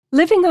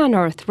Living on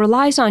Earth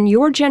relies on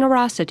your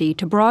generosity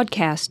to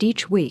broadcast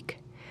each week.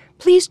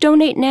 Please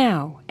donate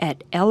now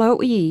at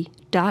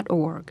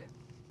LOE.org.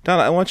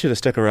 Donna, I want you to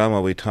stick around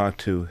while we talk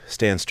to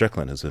Stan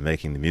Strickland, who's been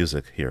making the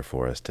music here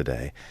for us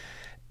today.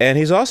 And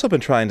he's also been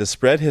trying to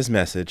spread his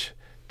message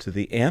to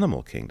the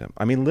animal kingdom.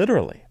 I mean,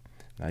 literally.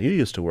 Now, you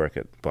used to work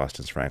at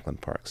Boston's Franklin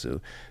Park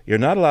Zoo. You're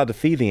not allowed to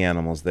feed the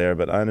animals there,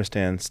 but I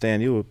understand, Stan,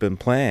 you have been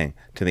playing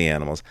to the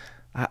animals.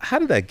 How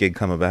did that gig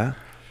come about?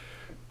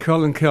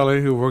 Cullen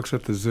Kelly, who works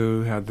at the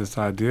zoo, had this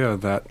idea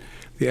that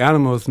the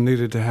animals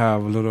needed to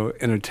have a little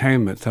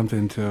entertainment,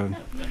 something to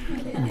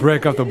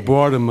break up the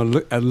boredom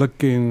of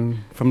looking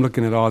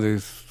at all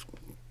these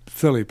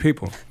silly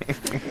people.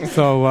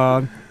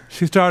 So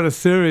she started a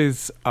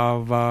series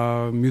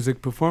of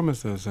music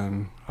performances,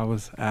 and I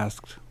was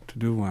asked to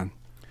do one.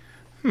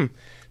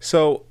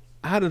 So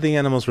how did the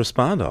animals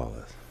respond to all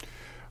this?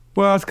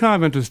 Well, it's kind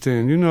of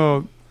interesting. You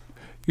know,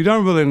 you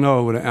don't really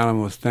know what an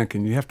animal is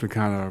thinking. You have to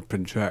kind of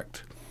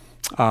project.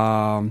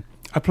 I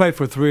played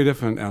for 3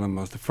 different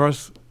animals. The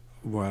first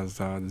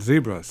was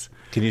zebras.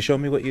 Can you show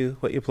me what you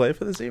played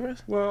for the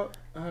zebras? Well,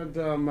 I had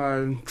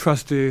my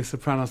trusty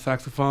soprano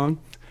saxophone,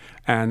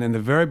 and in the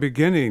very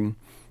beginning,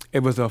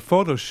 it was a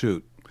photo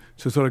shoot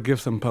to sort of give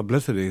some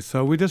publicity.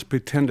 So we just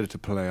pretended to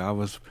play. I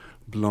was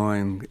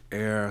blowing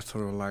air,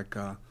 sort of like,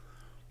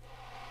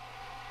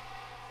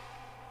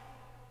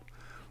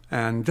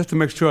 and just to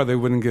make sure they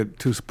wouldn't get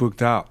too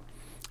spooked out.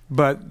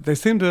 But they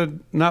seemed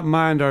to not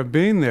mind our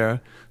being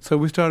there, so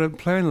we started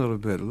playing a little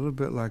bit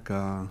like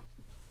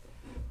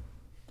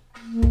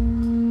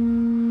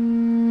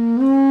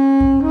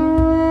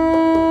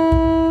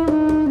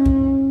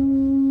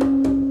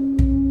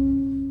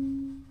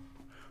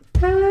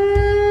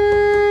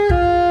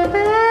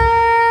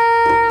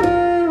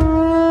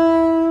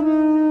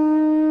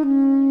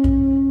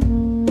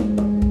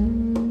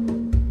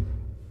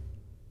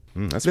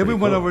Then we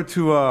went over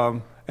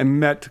to and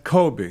met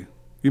Kobe.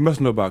 You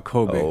must know about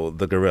Kobe. Oh,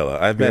 the gorilla.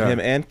 I've met him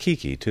and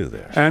Kiki, too,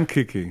 there. And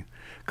Kiki.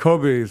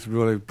 Kobe is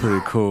really pretty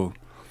cool.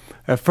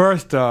 At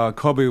first,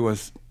 Kobe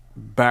was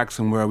back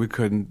somewhere. We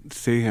couldn't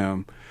see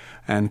him.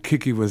 And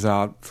Kiki was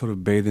out sort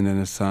of bathing in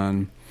the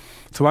sun.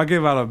 So I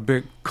gave out a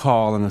big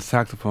call on the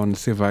saxophone to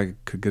see if I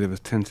could get his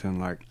attention,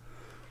 like...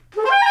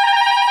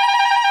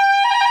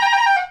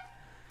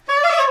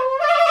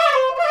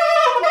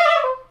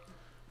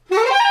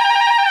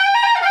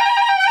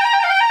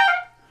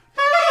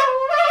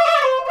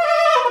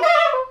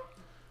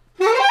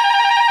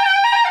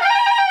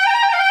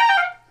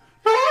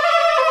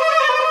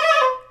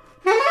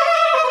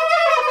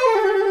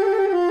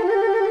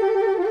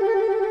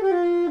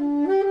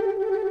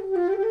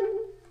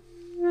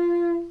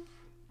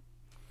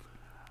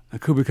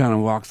 Kobe kind of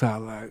walks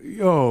out like,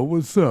 yo,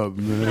 what's up,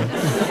 man?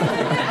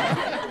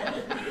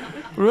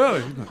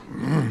 Really?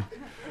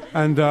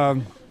 And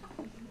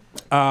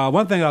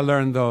one thing I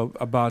learned, though,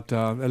 about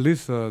at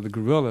least the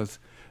gorillas,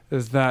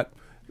 is that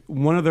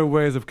one of their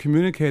ways of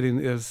communicating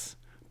is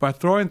by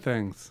throwing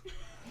things,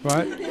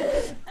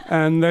 right?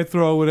 And they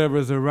throw whatever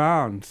is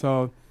around.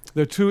 So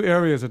there are 2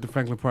 areas at the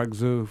Franklin Park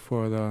Zoo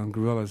for the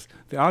gorillas.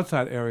 The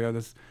outside area,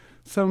 there's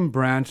some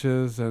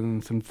branches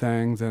and some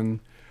things, and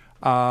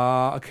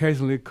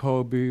occasionally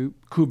Kobe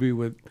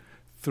would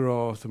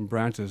throw some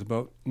branches.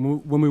 But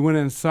when we went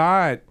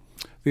inside,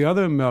 the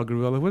other male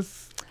gorilla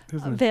was...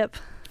 Vip.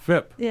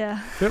 Vip.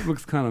 Yeah. Vip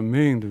looks kind of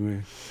mean to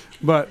me.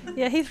 But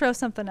yeah, he throws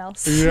something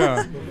else.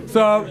 Yeah.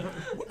 So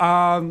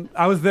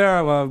I was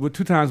there 2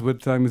 times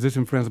with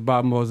musician friends,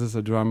 Bob Moses,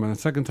 a drummer, and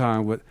the second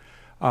time with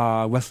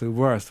Wesley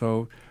Worth.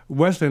 So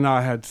Wesley and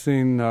I had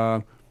seen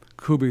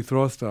Kobe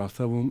throw stuff.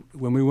 So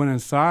when we went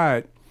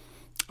inside,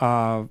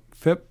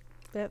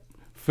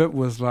 Vip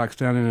was like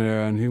standing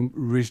there, and he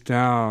reached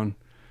down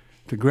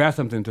to grab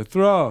something to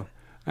throw.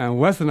 And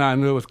Wes and I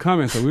knew it was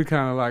coming, so we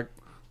kind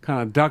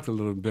of ducked a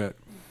little bit.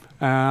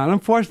 And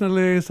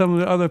unfortunately, some of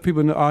the other people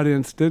in the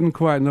audience didn't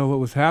quite know what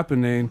was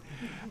happening.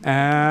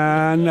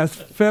 And as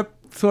Vip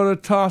sort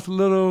of tossed a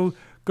little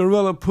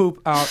gorilla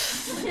poop out,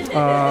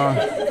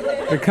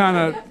 it kind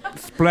of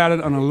splattered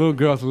on a little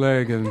girl's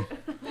leg, and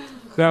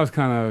that was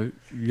kind of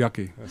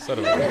yucky.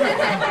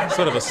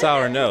 Sort of a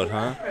sour note,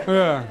 huh?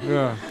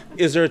 Yeah.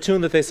 Is there a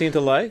tune that they seem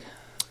to like?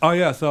 Oh,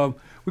 yeah, so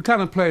we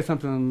kind of played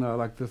something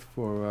like this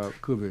for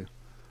Kobe.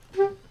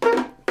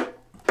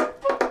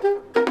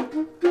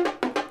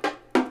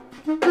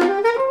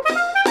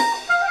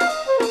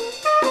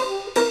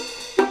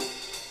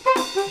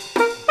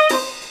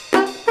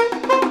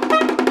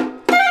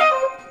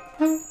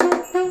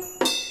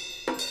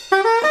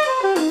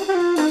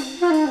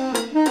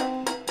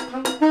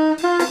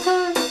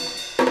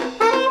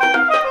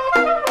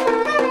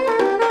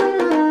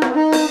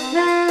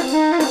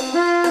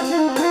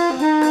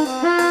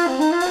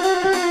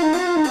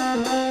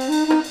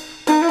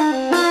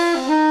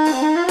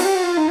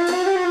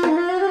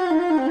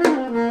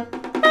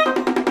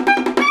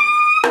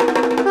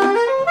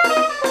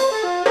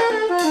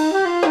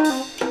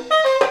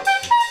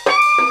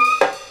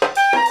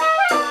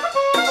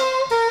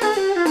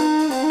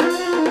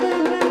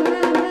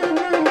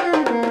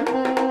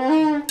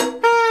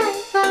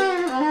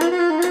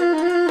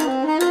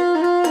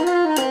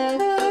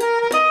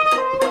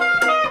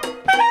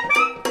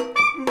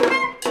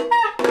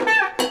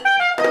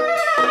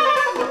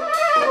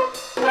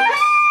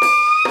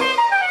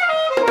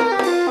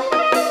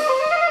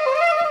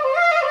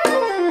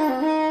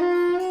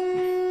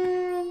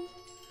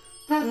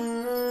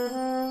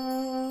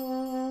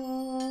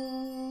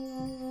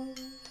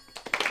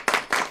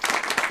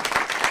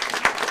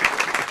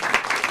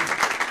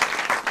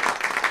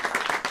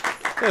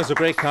 it was a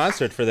great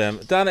concert for them.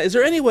 Donna, is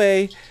there any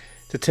way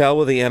to tell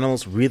whether the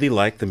animals really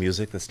liked the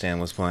music that Stan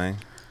was playing?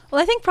 Well,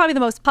 I think probably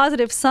the most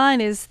positive sign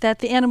is that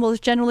the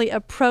animals generally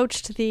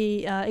approached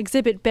the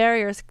exhibit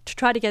barriers to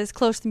try to get as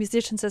close to the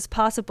musicians as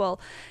possible.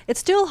 It's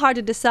still hard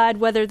to decide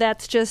whether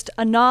that's just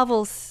a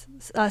novel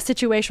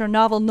situation or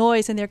novel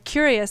noise and they're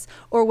curious,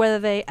 or whether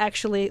they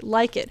actually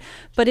like it.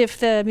 But if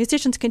the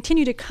musicians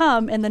continue to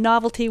come and the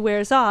novelty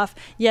wears off,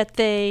 yet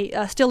they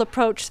still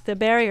approach the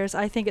barriers,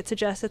 I think it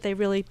suggests that they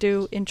really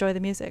do enjoy the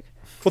music.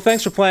 Well,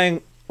 thanks for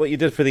playing what you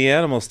did for the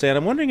animals, Stan.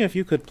 I'm wondering if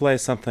you could play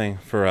something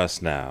for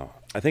us now.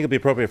 I think it'd be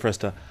appropriate for us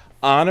to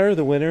honor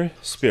the winter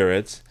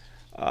spirits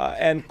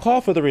and call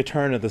for the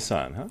return of the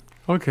sun, huh?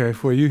 Okay,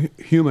 for you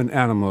human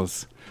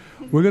animals,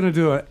 we're going to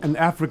do a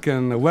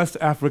West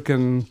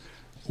African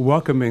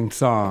welcoming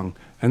song.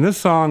 And this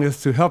song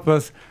is to help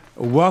us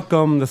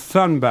welcome the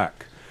sun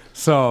back.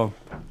 So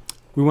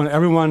we want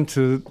everyone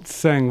to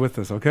sing with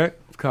us, okay?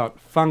 It's called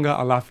Fanga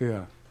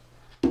Alafia.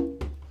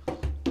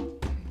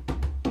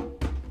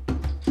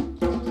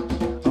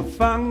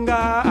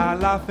 Fanga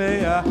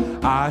alafea,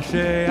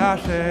 ashe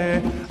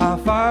ashe.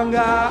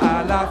 Fanga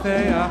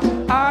alafea,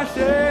 ashe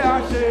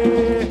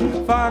ashe.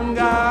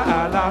 Fanga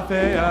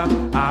alafea,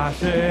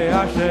 ashe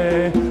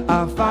ashe.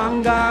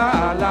 Fanga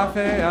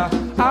alafea,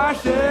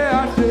 ashe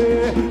ashe.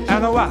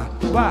 And a wah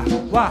wah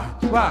wah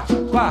wah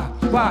wah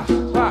wah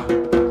wah.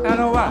 And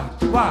a wah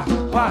wah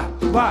wah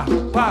wah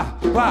wah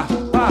wah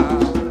wah.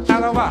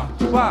 And a wah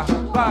wah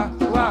wah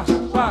wah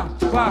wah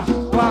wah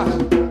wah.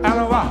 And a